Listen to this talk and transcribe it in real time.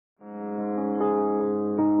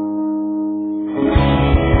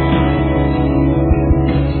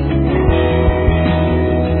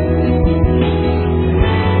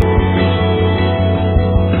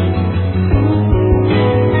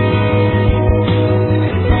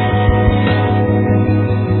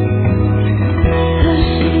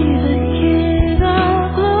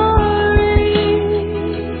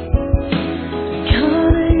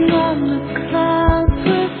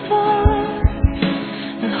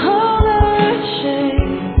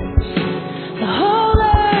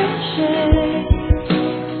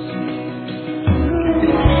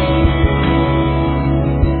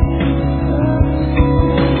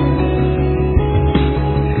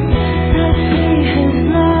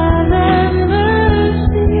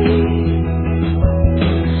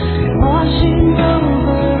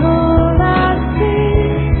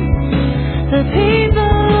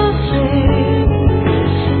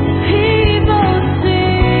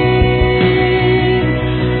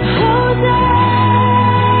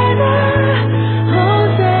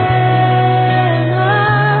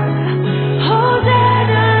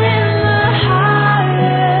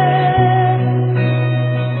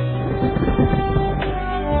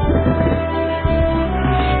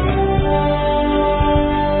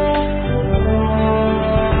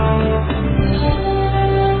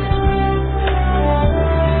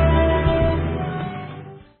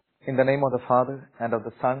Father, and of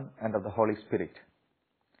the Son, and of the Holy Spirit.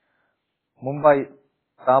 Mumbai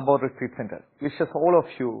Tabor Retreat Center wishes all of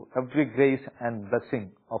you every grace and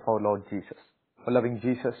blessing of our Lord Jesus. O loving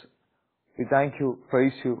Jesus, we thank you,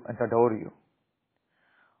 praise you, and adore you.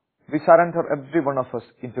 We surrender every one of us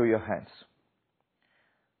into your hands.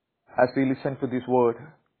 As we listen to this word,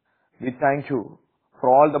 we thank you for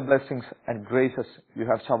all the blessings and graces you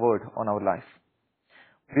have showered on our life.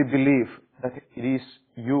 We believe that it is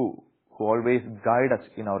you who always guide us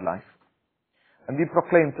in our life. And we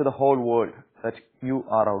proclaim to the whole world that you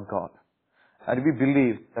are our God. And we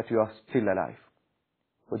believe that you are still alive.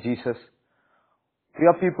 For Jesus, we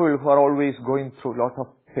are people who are always going through a lot of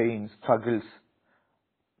pain, struggles,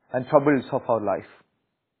 and troubles of our life.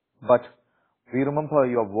 But we remember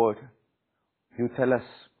your word. You tell us,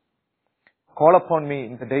 call upon me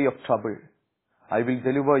in the day of trouble. I will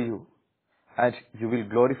deliver you, and you will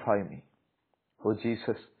glorify me. O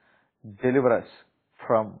Jesus, deliver us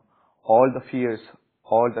from all the fears,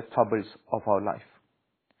 all the troubles of our life.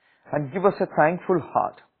 And give us a thankful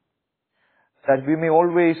heart that we may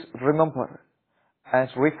always remember and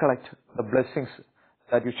recollect the blessings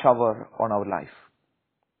that you shower on our life.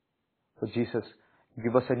 So Jesus,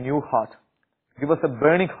 give us a new heart. Give us a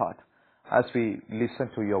burning heart as we listen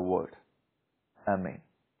to your word. Amen.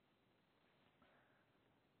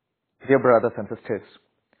 Dear brothers and sisters,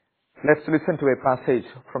 let's listen to a passage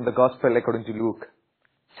from the Gospel according to Luke,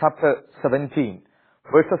 chapter 17,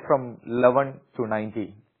 verses from 11 to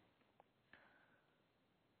 19.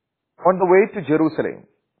 On the way to Jerusalem,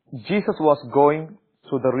 Jesus was going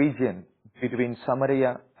through the region between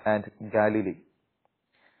Samaria and Galilee.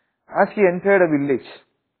 As he entered a village,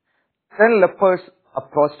 10 lepers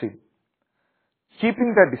approached him.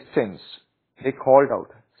 Keeping their distance, they called out,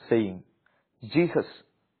 saying, Jesus,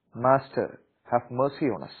 Master, have mercy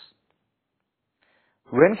on us.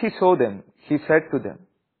 When he saw them, he said to them,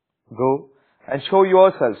 Go and show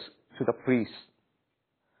yourselves to the priests.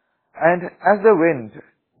 And as they went,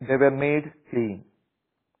 they were made clean.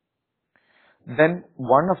 Then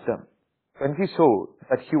one of them, when he saw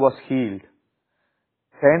that he was healed,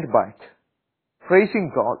 turned back,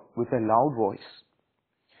 praising God with a loud voice.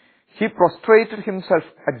 He prostrated himself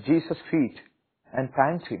at Jesus' feet and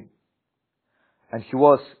thanked him. And he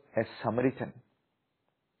was a Samaritan.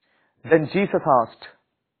 Then Jesus asked,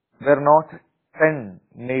 Were not 10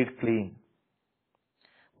 made clean?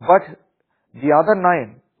 But the other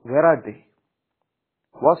 9, where are they?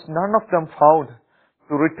 Was none of them found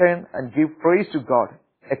to return and give praise to God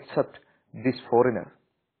except this foreigner?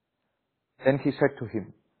 Then he said to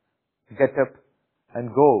him, Get up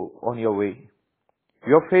and go on your way.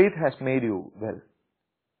 Your faith has made you well.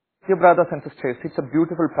 Dear brothers and sisters, it's a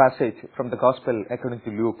beautiful passage from the Gospel according to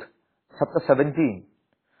Luke, chapter 17,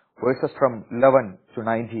 verses from 11 to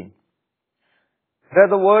 19. There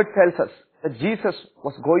the word tells us that Jesus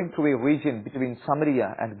was going through a region between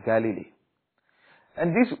Samaria and Galilee.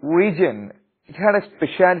 And this region, it had a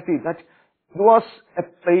speciality that it was a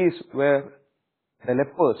place where the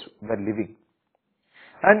lepers were living.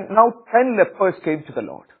 And now 10 lepers came to the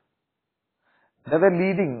Lord. They were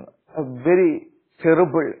leading a very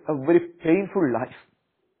terrible, a very painful life.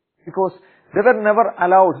 Because they were never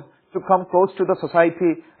allowed to come close to the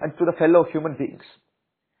society and to the fellow human beings.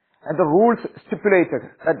 And the rules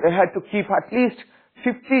stipulated that they had to keep at least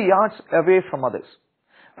 50 yards away from others.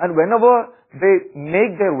 And whenever they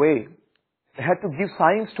make their way, they had to give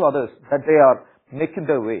signs to others that they are making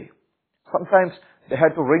their way. Sometimes they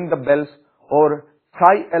had to ring the bells or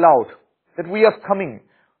cry aloud that we are coming,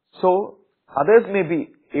 so others may be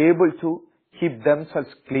able to keep themselves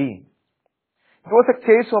clean. It was a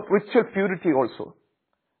case of ritual purity also.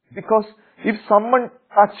 Because if someone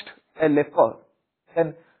touched a leper,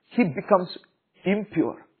 then he becomes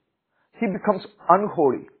impure. He becomes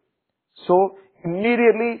unholy. So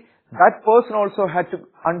immediately that person also had to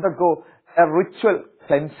undergo a ritual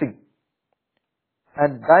cleansing.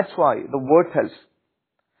 And that's why the word tells,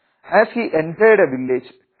 as he entered a village,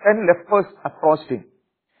 10 lepers approached him.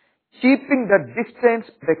 Keeping the distance,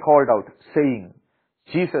 they called out, saying,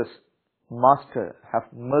 Jesus, Master, have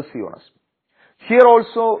mercy on us. Here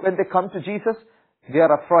also, when they come to Jesus, they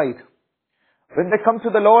are afraid. When they come to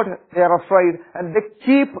the Lord, they are afraid and they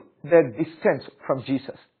keep their distance from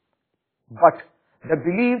Jesus. But they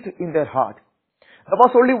believed in their heart. There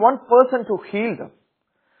was only one person to heal them.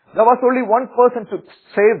 There was only one person to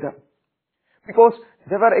save them. Because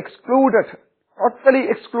they were excluded, totally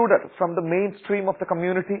excluded from the mainstream of the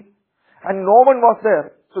community. And no one was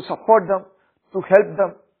there to support them, to help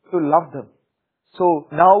them, to love them. So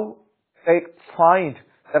now they find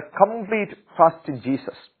their complete trust in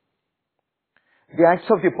Jesus. The Acts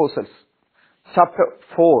of the Apostles, chapter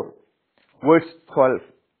 4, verse 12.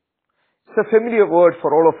 It's a familiar word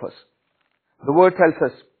for all of us. The word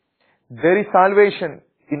tells us, there is salvation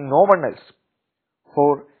in no one else,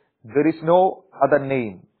 for there is no other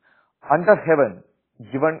name under heaven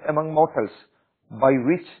given among mortals by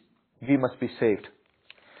which we must be saved.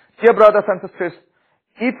 Dear brothers and sisters,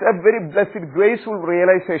 it's a very blessed, graceful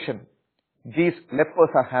realization these lepers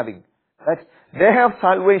are having, that they have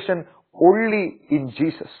salvation only in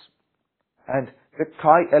Jesus. And they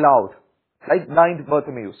cry aloud, like blind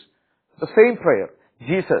Bartimaeus, the same prayer,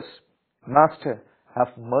 Jesus, Master,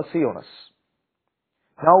 have mercy on us.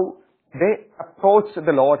 Now, they approached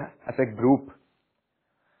the Lord as a group.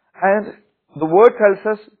 And the word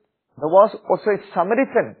tells us there was also a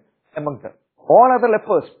Samaritan among them. All other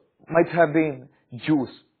lepers might have been Jews,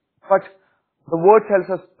 but the word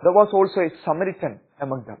tells us there was also a Samaritan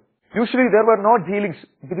among them. Usually there were no dealings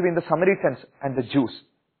between the Samaritans and the Jews,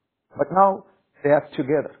 but now they are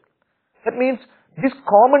together. That means this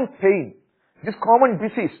common pain, this common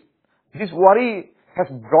disease, this worry has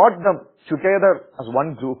brought them together as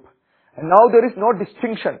one group. And now there is no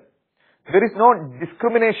distinction. There is no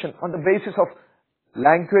discrimination on the basis of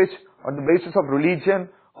language, on the basis of religion,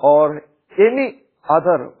 or any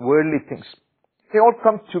other worldly things. They all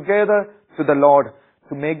come together to the Lord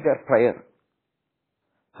to make their prayer.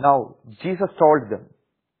 Now, Jesus told them,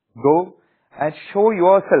 go and show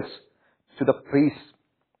yourselves to the priests.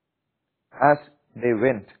 As they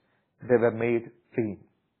went, they were made clean.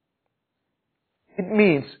 It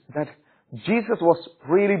means that Jesus was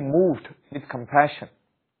really moved with compassion.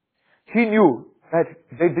 He knew that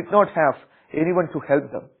they did not have anyone to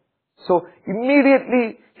help them. So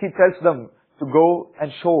immediately he tells them to go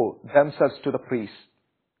and show themselves to the priests.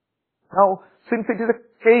 Now, since it is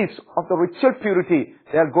a case of the ritual purity,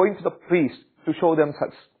 they are going to the priest to show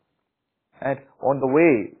themselves. And on the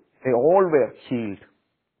way, they all were healed.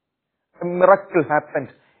 A miracle happened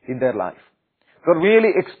in their life. They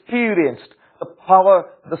really experienced the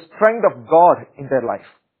power, the strength of God in their life.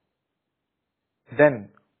 Then,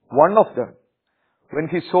 one of them, when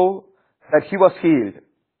he saw that he was healed,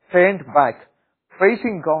 turned back,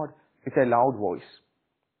 praising God with a loud voice.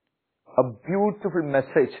 A beautiful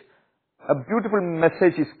message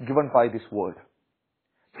is given by this word.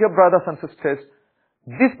 Dear brothers and sisters,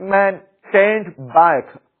 this man turned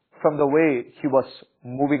back from the way he was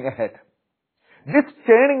moving ahead. This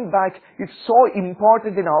turning back is so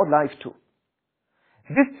important in our life too.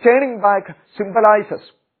 This turning back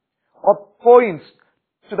symbolizes or points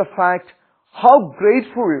to the fact how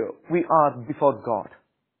grateful we are before God.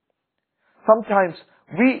 Sometimes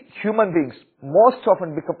we human beings most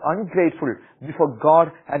often become ungrateful before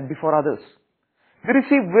God and before others. We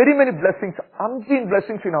receive very many blessings, unseen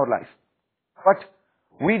blessings in our life. But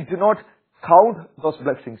we do not count those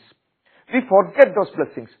blessings. We forget those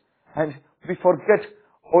blessings. And we forget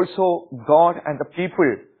also God and the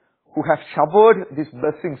people who have showered these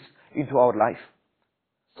blessings into our life.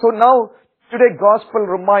 So now, today Gospel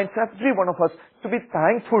reminds every one of us to be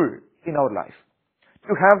thankful in our life.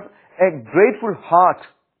 To have a grateful heart.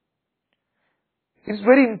 It's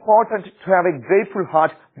very important to have a grateful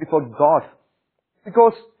heart before God.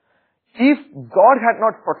 Because if God had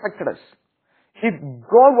not protected us, if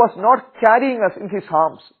God was not carrying us in His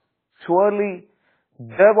arms, surely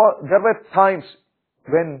there were times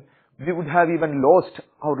when we would have even lost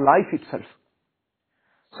our life itself.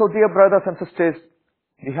 So dear brothers and sisters,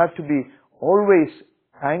 we have to be always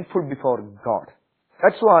thankful before God.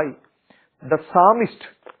 That's why the psalmist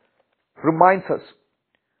reminds us,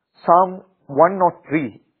 Psalm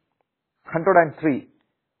 103,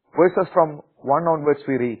 verses from 1 onwards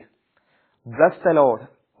we read, bless the Lord,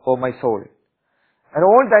 O my soul, and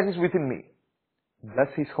all that is within me.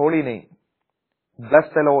 Bless His holy name. Bless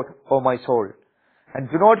the Lord, O my soul, and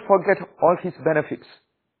do not forget all His benefits,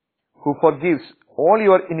 who forgives all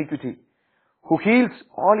your iniquity, who heals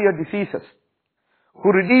all your diseases,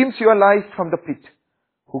 who redeems your life from the pit,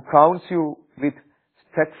 who crowns you with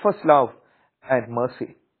steadfast love and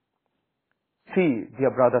mercy. See,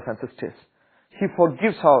 dear brothers and sisters, He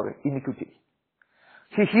forgives our iniquity.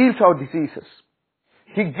 He heals our diseases.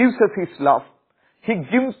 He gives us His love. He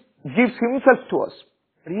gives Himself to us.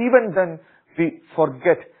 But even then, we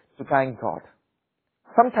forget to thank God.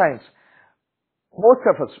 Sometimes, most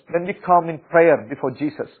of us, when we come in prayer before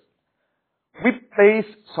Jesus, we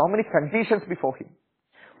place so many conditions before Him.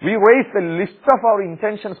 We raise the list of our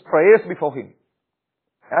intentions, prayers before Him.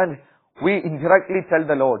 And we indirectly tell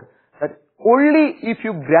the Lord that only if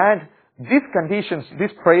you grant these conditions,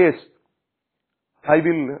 these prayers, I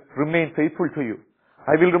will remain faithful to you.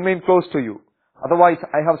 I will remain close to you. Otherwise,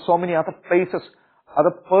 I have so many other places,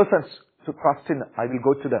 other persons to trust in, I will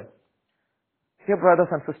go to them. Dear brothers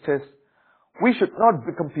and sisters, we should not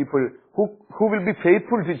become people who will be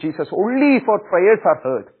faithful to Jesus only if our prayers are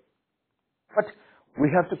heard. But we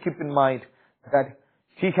have to keep in mind that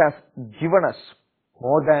He has given us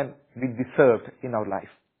more than we deserved in our life.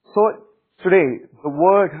 So today, the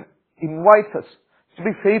Word invites us to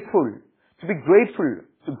be faithful, to be grateful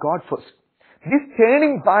to God first. This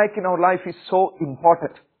turning back in our life is so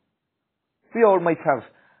important. We all might have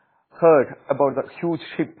heard about the huge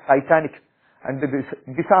ship Titanic and the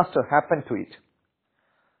disaster happened to it.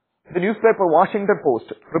 The newspaper Washington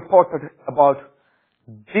Post reported about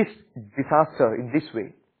this disaster in this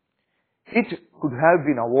way. It could have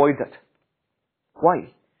been avoided.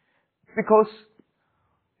 Why? Because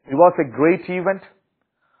it was a great event.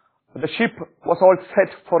 The ship was all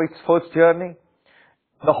set for its first journey.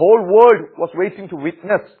 The whole world was waiting to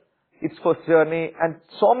witness its first journey, and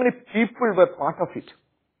so many people were part of it.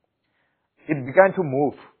 It began to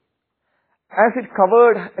move. As it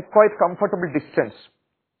covered a quite comfortable distance,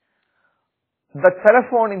 the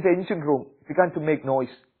telephone in the engine room began to make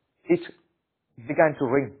noise. It began to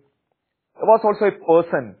ring. There was also a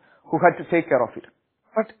person who had to take care of it.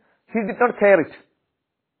 But he did not care it.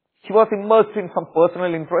 He was immersed in some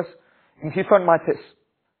personal interest in his own matters.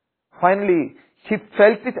 Finally, he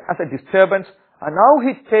felt it as a disturbance, and now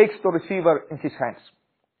he takes the receiver in his hands.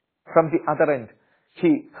 From the other end,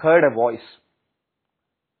 he heard a voice.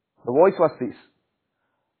 The voice was this: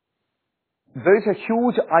 there is a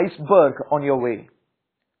huge iceberg on your way.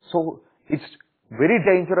 So it's very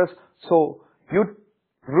dangerous. So you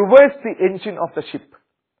reverse the engine of the ship.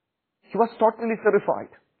 He was totally terrified.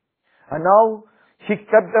 And now he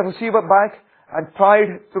kept the receiver back and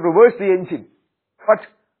tried to reverse the engine. But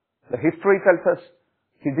the history tells us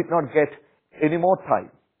he did not get any more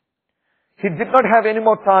time. He did not have any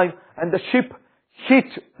more time, and the ship hit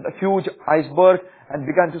the huge iceberg and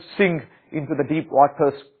began to sink into the deep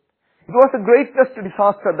waters. It was the greatest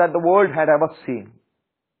disaster that the world had ever seen.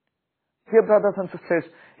 Dear brothers and sisters,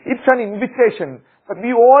 it's an invitation that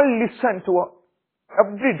we all listen to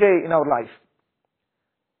every day in our life.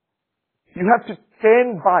 You have to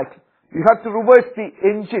turn back. You have to reverse the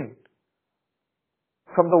engine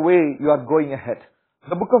from the way you are going ahead.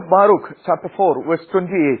 The book of Baruch, chapter 4, verse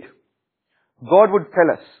 28. God would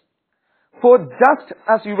tell us, "For just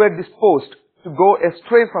as you were disposed to go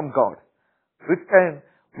astray from God, return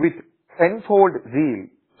with tenfold zeal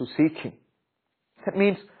to seek Him." That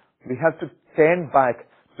means we have to turn back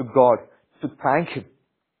to God to thank Him.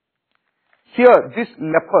 Here, this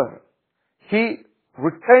leper, he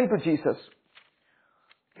returned to Jesus.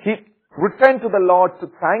 He returned to the Lord to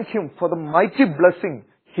thank Him for the mighty blessing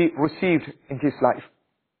he received in his life.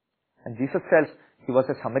 And Jesus tells he was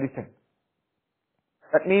a Samaritan.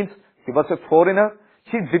 That means he was a foreigner.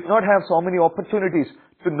 He did not have so many opportunities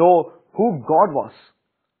to know who God was.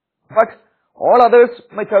 But all others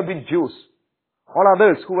might have been Jews. All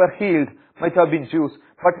others who were healed might have been Jews,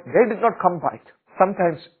 but they did not come back.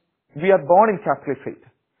 Sometimes we are born in Catholic faith,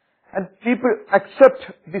 and people accept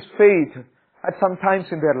this faith at some times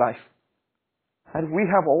in their life. And we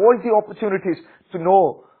have all the opportunities to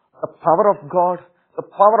know the power of God, the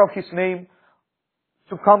power of His name,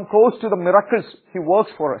 to come close to the miracles He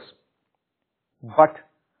works for us. But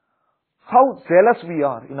how zealous we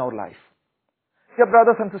are in our life. Dear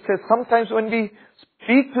brothers and sisters, sometimes when we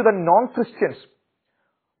speak to the non-Christians,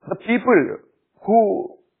 the people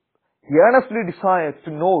who earnestly desire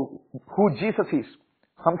to know who Jesus is,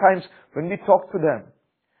 sometimes when we talk to them,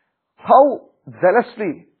 how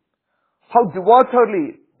zealously, how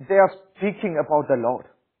devotedly they are speaking about the Lord.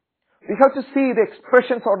 We have to see the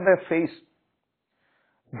expressions on their face.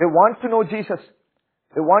 They want to know Jesus.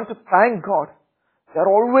 They want to thank God. They are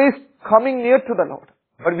always coming near to the Lord.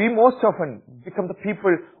 But we most often become the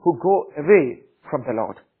people who go away from the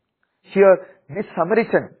Lord. Here, this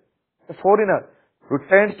Samaritan, the foreigner,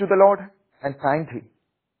 returned to the Lord and thanked Him.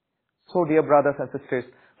 So, dear brothers and sisters,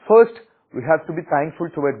 first we have to be thankful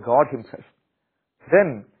toward God Himself.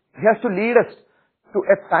 Then He has to lead us to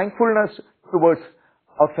a thankfulness towards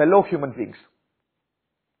our fellow human beings.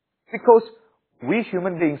 Because we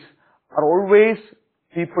human beings are always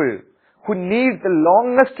people who need the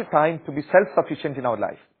longest time to be self-sufficient in our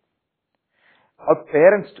life. Our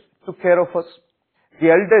parents took care of us, the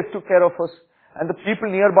elders took care of us, and the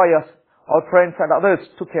people nearby us, our friends and others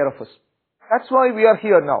took care of us. That's why we are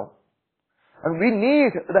here now. And we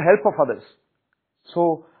need the help of others.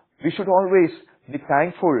 So, we should always be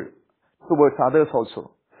thankful towards others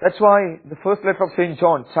also. That's why the first letter of St.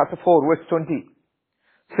 John, chapter 4, verse 20,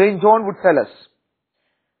 St. John would tell us,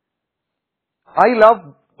 "I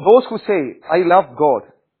love those who say, I love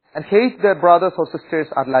God, and hate their brothers or sisters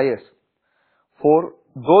are liars. For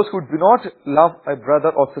those who do not love a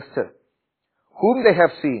brother or sister whom they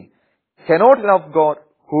have seen cannot love God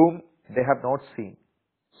whom they have not seen.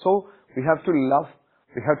 So we have to love,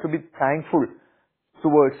 we have to be thankful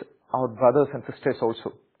towards our brothers and sisters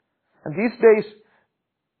also. And these days,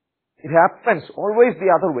 it happens always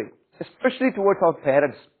the other way, especially towards our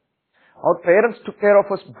parents. Our parents took care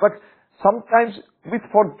of us, but sometimes we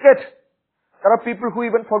forget. There are people who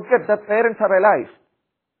even forget that parents are alive.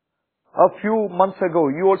 A few months ago,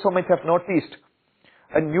 you also might have noticed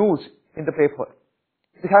a news in the paper.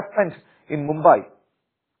 It happened in Mumbai.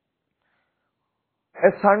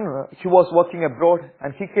 A son, he was working abroad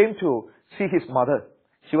and he came to see his mother.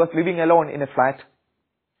 She was living alone in a flat.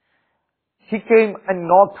 He came and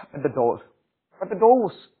knocked at the door. But the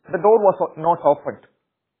door was not opened.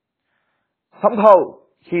 Somehow,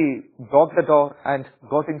 he broke the door and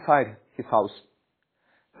got inside his house.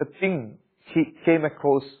 The thing he came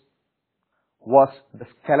across was the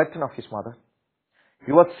skeleton of his mother.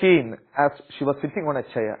 He was seen as she was sitting on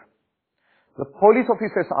a chair. The police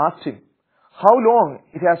officers asked him, "How long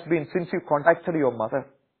it has been since you contacted your mother?"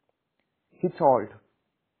 He told,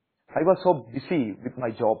 "I was so busy with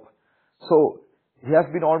my job. So, it has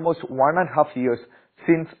been almost 1.5 years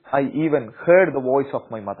since I even heard the voice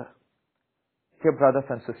of my mother." Dear brothers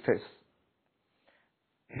and sisters,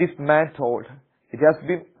 this man told, "It has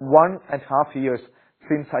been 1.5 years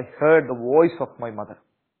since I heard the voice of my mother."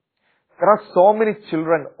 There are so many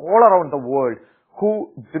children all around the world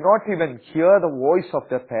who do not even hear the voice of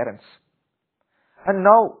their parents. And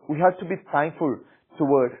now we have to be thankful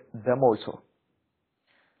toward them also.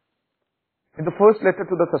 In the first letter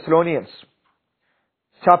to the Thessalonians,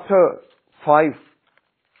 chapter 5,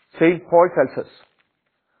 St. Paul tells us,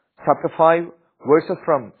 chapter 5, verses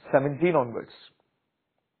from 17 onwards.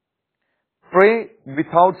 "Pray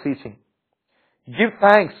without ceasing. Give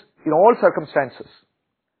thanks in all circumstances,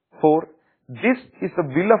 for this is the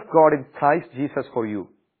will of God in Christ Jesus for you.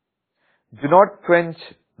 Do not quench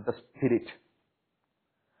the Spirit."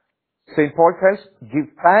 St. Paul says,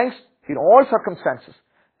 give thanks in all circumstances.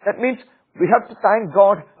 That means we have to thank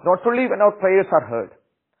God not only when our prayers are heard.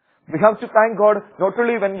 We have to thank God not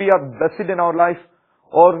only when we are blessed in our life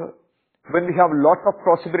or when we have a lot of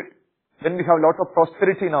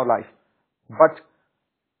prosperity in our life. But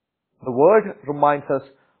the word reminds us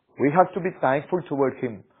we have to be thankful toward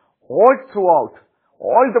Him all throughout,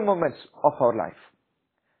 all the moments of our life.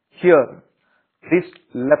 Here, this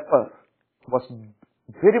leper was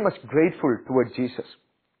very much grateful toward Jesus.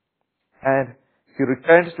 And he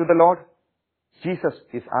returned to the Lord. Jesus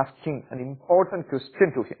is asking an important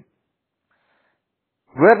question to him.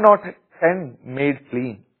 "Were not 10 made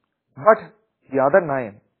clean? But the other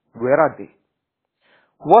 9, where are they?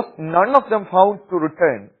 Was none of them found to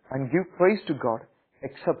return and give praise to God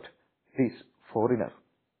except this foreigner?"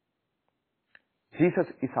 Jesus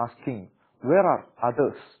is asking, where are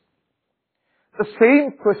others? The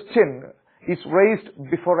same question is raised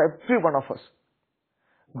before every one of us.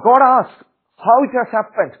 God asks how it has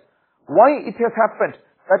happened, why it has happened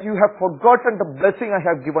that you have forgotten the blessing I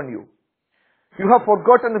have given you. You have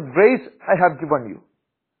forgotten the grace I have given you.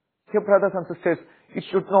 Dear brothers and sisters, it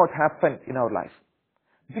should not happen in our life.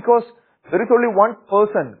 Because there is only one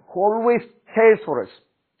person who always cares for us.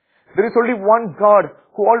 There is only one God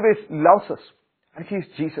who always loves us, and He is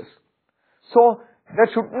Jesus. So, there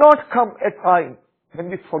should not come a time when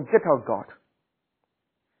we forget our God.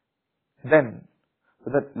 Then,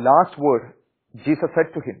 with that last word, Jesus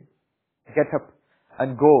said to him, "Get up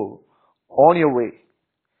and go on your way.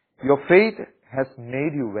 Your faith has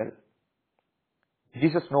made you well."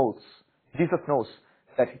 Jesus knows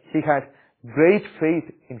that he had great faith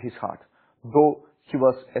in his heart, though he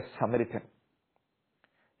was a Samaritan.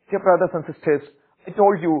 Dear brothers and sisters, I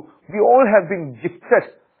told you, we all have been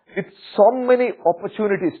gifted with so many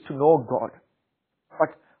opportunities to know God.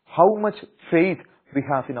 But how much faith we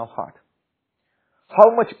have in our heart.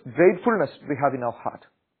 How much gratefulness we have in our heart.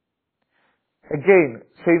 Again,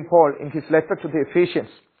 St. Paul in his letter to the Ephesians,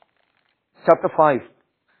 chapter 5,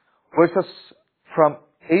 verses from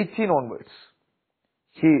 18 onwards,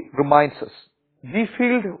 he reminds us, "Be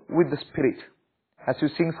filled with the Spirit as you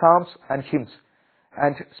sing psalms and hymns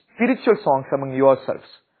and spiritual songs among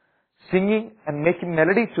yourselves, singing and making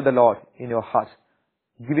melody to the Lord in your heart,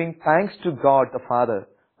 giving thanks to God the Father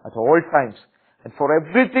at all times and for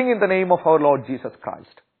everything in the name of our Lord Jesus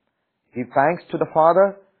Christ." Give thanks to the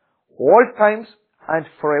Father all times and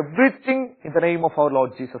for everything in the name of our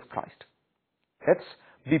Lord Jesus Christ. Let's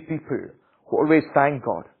be people who always thank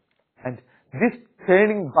God. And this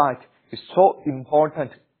turning back is so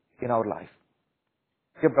important in our life.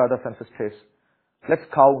 Dear brothers and sisters, let's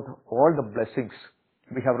count all the blessings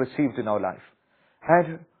we have received in our life.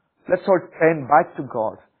 And let's all turn back to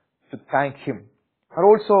God to thank Him. And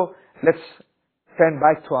also, let's turn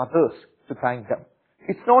back to others to thank them.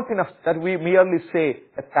 It's not enough that we merely say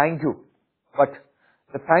a thank you, but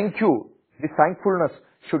the thank you, the thankfulness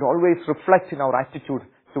should always reflect in our attitude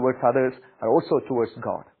towards others and also towards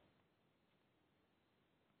God.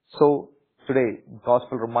 So, today, the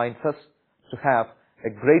Gospel reminds us to have a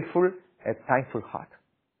grateful, a thankful heart.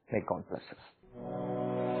 May God bless us.